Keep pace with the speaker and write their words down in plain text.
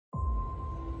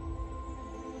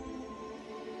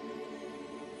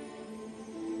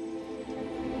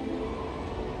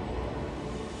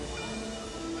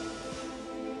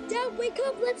wake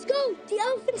up, let's go. The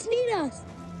elephants need us.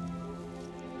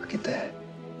 Look at that.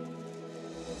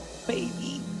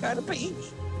 Baby, got a baby.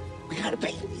 We got a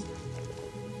baby.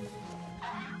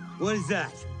 What is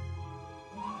that?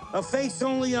 A face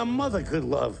only a mother could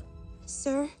love.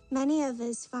 Sir, many of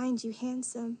us find you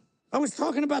handsome. I was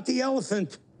talking about the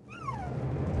elephant.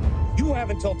 You have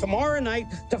until tomorrow night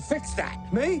to fix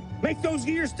that. Me? Make those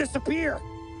ears disappear.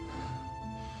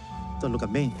 Don't look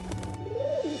at me.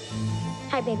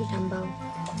 Hi, baby Dumbo.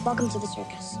 Welcome to the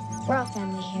circus. We're all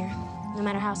family here, no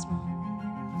matter how small.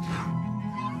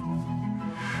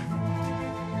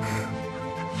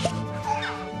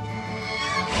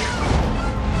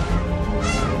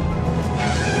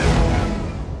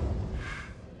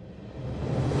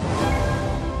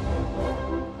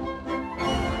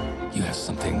 You have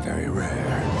something very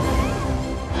rare.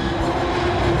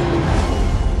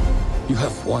 You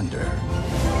have wonder.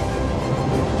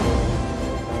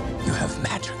 You have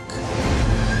magic.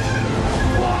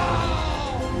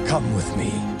 Come with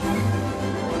me.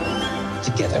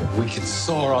 Together, we can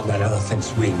soar on that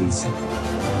elephant's wings.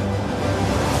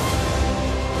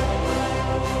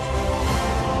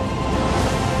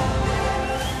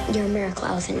 You're a miracle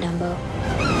elephant, Dumbo.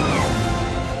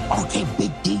 Okay,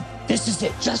 Big D, this is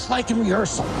it, just like in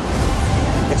rehearsal.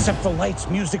 Except for lights,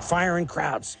 music, fire, and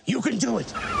crowds. You can do it.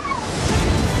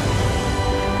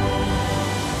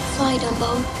 Fly,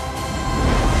 Dumbo.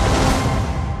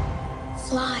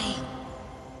 Fly.